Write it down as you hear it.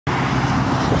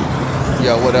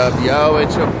Yo, what up, yo?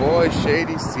 It's your boy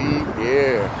Shady C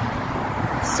here.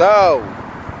 So,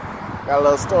 got a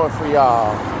little story for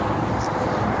y'all.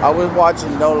 I was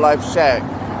watching No Life Shack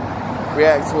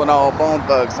react to an old Bone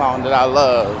Thug song that I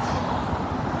love.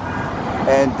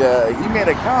 And he made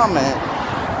a comment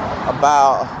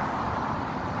about,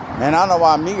 man, I don't know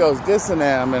why Migos dissing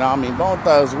them, and I mean, Bone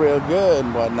Thug's real good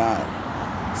and whatnot.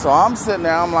 So I'm sitting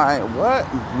there, I'm like, what?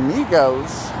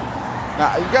 Migos?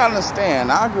 Now, you gotta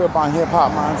understand, I grew up on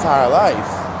hip-hop my entire life.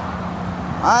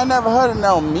 I ain't never heard of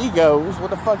no Migos. What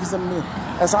the fuck is a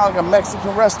Migos? That sounds like a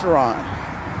Mexican restaurant.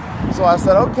 So I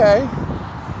said, okay,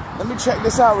 let me check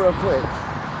this out real quick.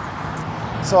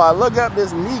 So I look up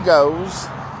this Migos,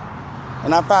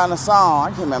 and I found a song. I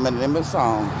can't remember the name of the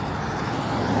song.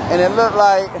 And it looked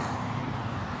like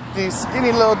these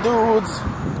skinny little dudes,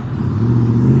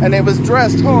 and they was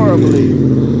dressed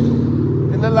horribly.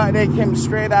 It looked like they came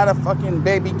straight out of fucking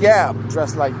Baby Gap,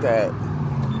 dressed like that.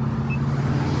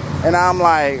 And I'm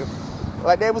like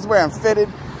they was wearing fitted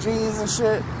jeans and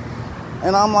shit.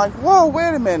 And I'm like, whoa,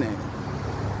 wait a minute.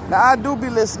 Now, I do be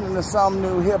listening to some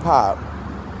new hip-hop,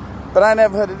 but I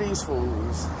never heard of these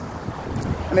fools.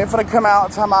 And they finna come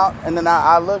out, and then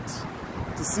I looked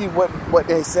to see what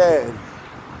they said.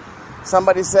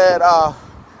 Somebody said,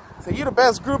 so you the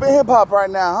best group in hip-hop right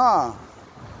now, huh?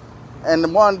 And the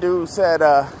one dude said,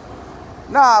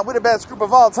 nah, we're the best group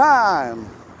of all time.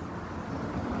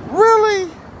 Really?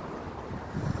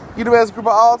 You the best group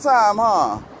of all time,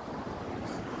 huh?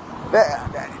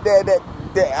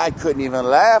 I couldn't even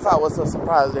laugh. I was so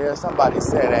surprised to hear somebody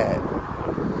say that.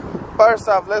 First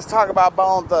off, let's talk about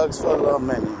Bone Thugs for a little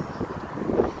minute.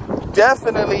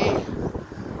 Definitely,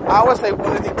 I would say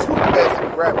one of the two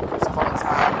best rap groups of all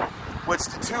time, which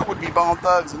the two would be Bone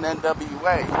Thugs and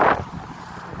NWA.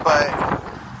 But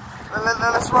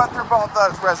let's run through Bone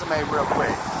Thugs' resume real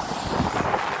quick.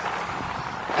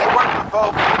 They worked with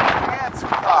both and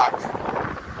Tupac.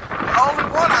 The only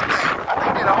one, I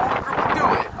think they're the only group to do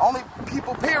it. Only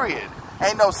people, period.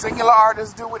 Ain't no singular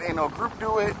artist do it. Ain't no group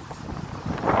do it.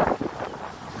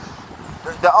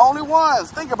 The only ones.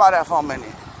 Think about that for a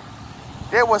minute.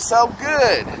 They were so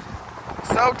good,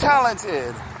 so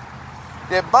talented.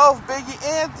 They're both Biggie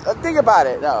and think about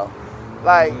it though.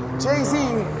 Like Jay-Z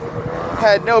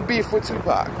had no beef with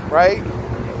Tupac, right?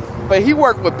 But he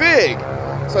worked with Big.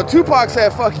 So Tupac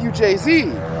said, fuck you, Jay-Z.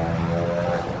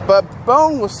 But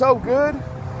Bone was so good,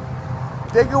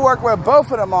 they could work with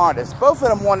both of them artists. Both of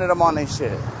them wanted them on their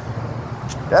shit.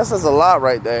 That says a lot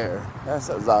right there. That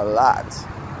says a lot.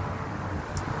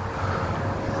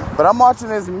 But I'm watching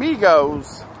this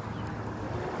Migos,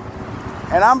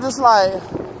 and I'm just like,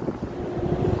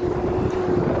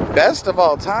 best of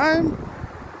all time?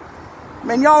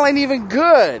 Man, y'all ain't even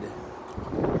good.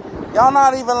 Y'all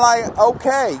not even like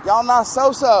okay. Y'all not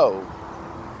so-so.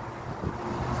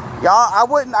 Y'all, I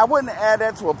wouldn't add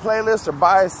that to a playlist or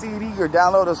buy a CD or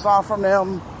download a song from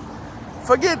them.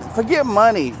 Forget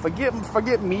money.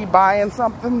 Forget me buying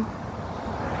something.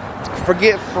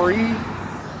 Forget free.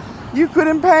 You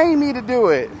couldn't pay me to do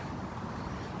it.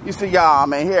 You say, y'all,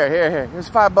 man, here's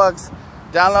 $5.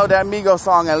 Download that Migos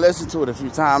song and listen to it a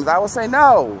few times. I would say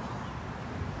no.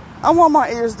 I want my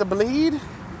ears to bleed.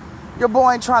 Your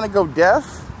boy ain't trying to go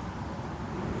deaf.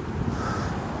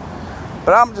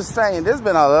 But I'm just saying, there's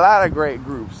been a lot of great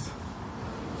groups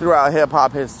throughout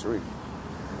hip-hop history.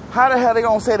 How the hell they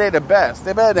gonna say they the best?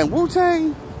 They better than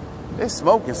Wu-Tang? They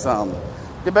smoking something.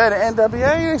 They better than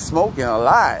NWA? They smoking a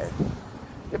lot.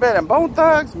 They better than Bone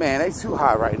Thugs? Man, they too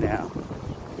hot right now.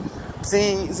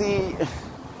 See,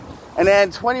 and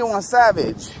then 21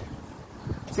 Savage.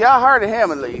 See, I heard of him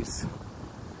at least.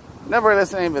 Never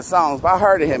listened to any of his songs, but I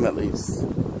heard of him at least.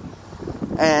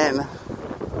 And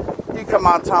he come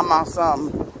out talking about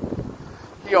something.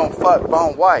 He don't fuck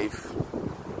Bone wife.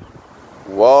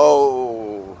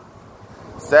 Whoa.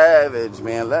 Savage,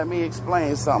 man. Let me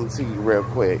explain something to you real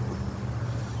quick.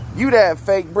 You that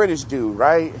fake British dude,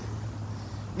 right?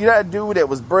 You that dude that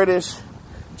was British,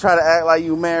 try to act like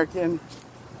you American.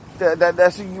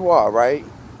 That's who you are, right?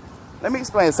 Let me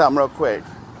explain something real quick.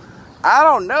 I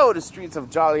don't know the streets of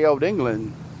jolly old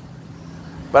England,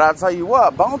 but I'll tell you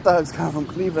what, Bone Thugs come from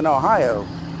Cleveland, Ohio.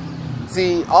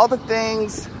 See, all the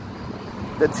things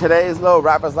that today's little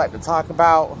rappers like to talk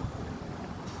about,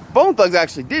 Bone Thugs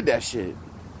actually did that shit.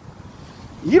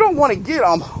 You don't want to get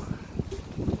on.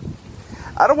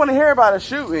 I don't want to hear about a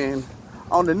shooting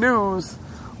on the news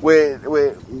with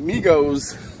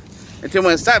Migos and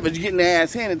 21 Savage getting their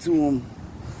ass handed to them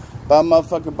by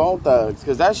motherfucking Bone Thugs,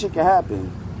 because that shit can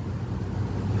happen.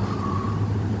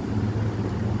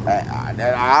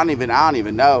 I don't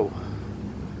even know.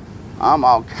 I'm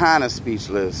all kind of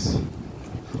speechless.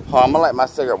 Hold on, I'm gonna let my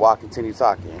cigarette while I continue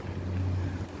talking.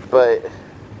 But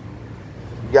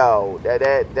yo,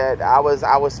 that I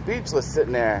was speechless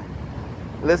sitting there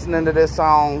listening to this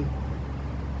song.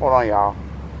 Hold on, y'all.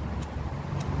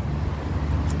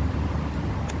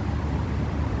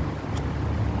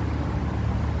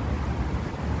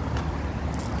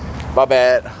 My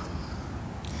bad.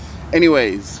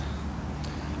 Anyways,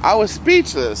 I was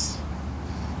speechless.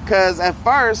 Cause at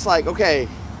first, like, okay.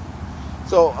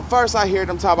 So at first I hear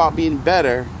them talk about being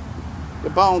better. The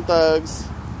Bone Thugs.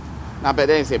 Now, but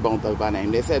they didn't say Bone Thugs by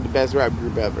name. They said the best rap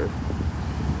group ever.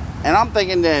 And I'm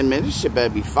thinking then, man, this shit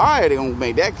better be fire. They're gonna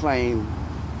make that claim.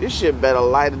 This shit better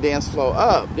light the dance floor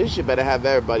up. This shit better have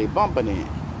everybody bumping it.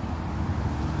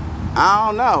 I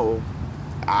don't know.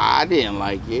 I didn't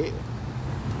like it.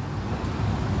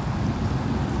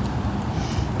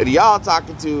 But y'all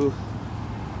talking to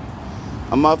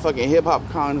a motherfucking hip-hop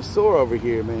connoisseur over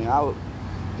here, man.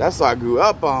 That's what I grew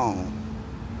up on.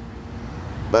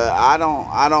 But I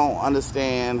don't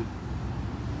understand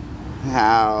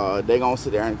how they gonna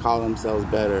sit there and call themselves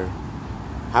better.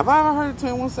 Have I ever heard a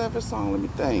 21 Savage song? Let me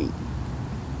think.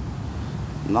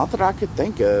 Not that I could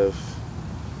think of.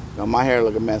 You know, my hair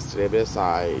look a mess today, but it's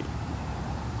alright.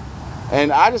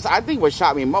 And I think what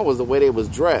shot me more was the way they was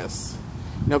dressed.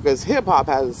 You know, because hip-hop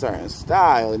has a certain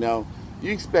style, you know.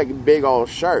 You expect big old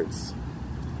shirts.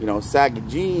 You know, saggy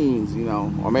jeans, you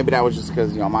know. Or maybe that was just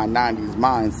because, you know, my 90s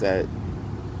mindset.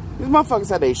 These motherfuckers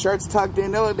had their shirts tucked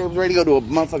in. They was ready to go to a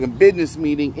motherfucking business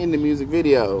meeting in the music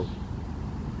video.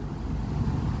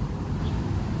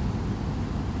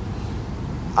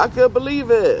 I couldn't believe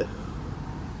it.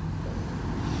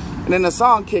 And then the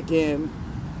song kick in.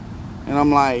 And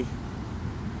I'm like,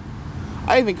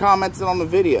 I even commented on the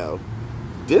video.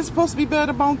 This supposed to be better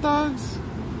than Bone Thugs?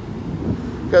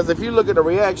 Because if you look at the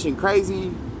reaction,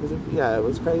 Crazy, yeah, it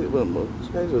was Crazy. Well,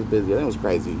 Crazy was busy. I think it was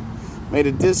Crazy. Made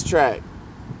a diss track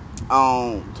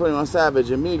on 21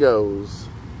 Savage and Migos.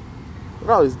 Look at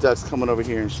all these ducks coming over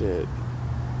here and shit.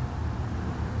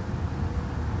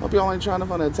 Hope y'all ain't trying to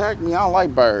fun attack me. I don't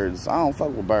like birds. I don't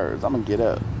fuck with birds. I'm gonna get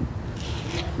up.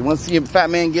 You want to see a fat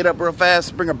man get up real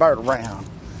fast? Bring a bird around.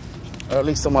 Or at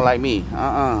least someone like me.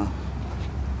 I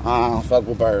don't fuck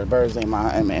with birds. Birds ain't my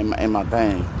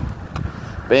thing.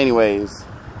 But anyways,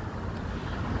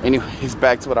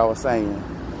 back to what I was saying.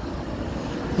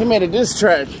 He made a diss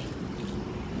track,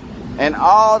 and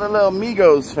all the little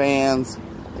Migos fans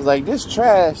was like, "This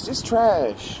trash, this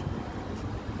trash."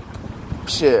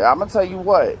 Shit, I'm gonna tell you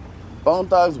what. Bone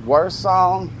Thugs' worst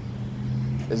song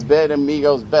is better than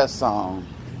Migos' best song.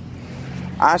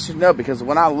 I should know, because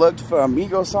when I looked for a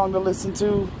Migos song to listen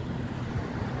to,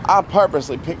 I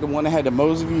purposely picked the one that had the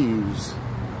most views.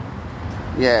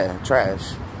 Yeah,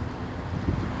 trash.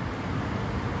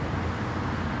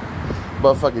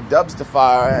 But fucking dumpster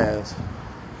fire ass.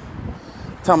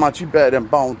 Talking about you better than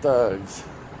Bone Thugs.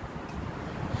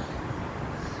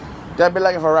 That'd be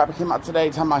like if a rapper came out today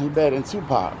talking about he better than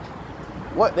Tupac.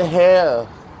 What the hell?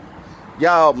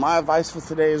 Yo, my advice for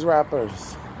today's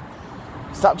rappers.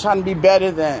 Stop trying to be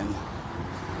better than.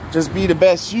 Just be the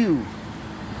best you.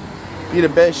 Be the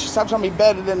best. Stop trying to be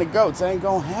better than the GOATs. It ain't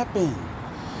gonna happen.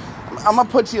 I'm gonna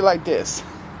put you like this.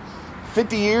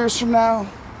 50 years from now,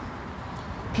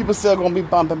 people still gonna be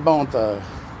bumping Bone Thugs.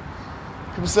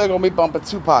 People still gonna be bumping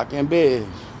Tupac and Big.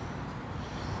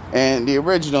 And the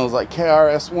originals like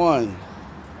KRS-One.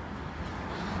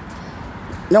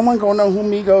 No one gonna know who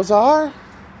Migos are.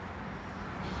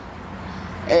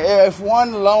 If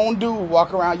one lone dude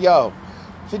walk around, yo,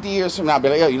 50 years from now, be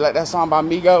like, yo, you like that song by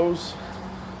Migos?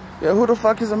 Yo, who the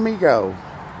fuck is Amigo?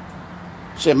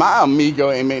 Shit, my amigo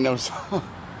ain't made no song.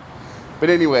 But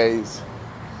anyways,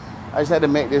 I just had to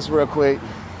make this real quick,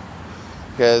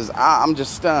 because I'm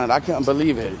just stunned. I couldn't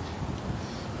believe it.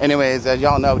 Anyways, as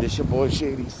y'all know, this your boy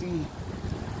Shady C,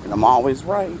 and I'm always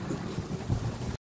right.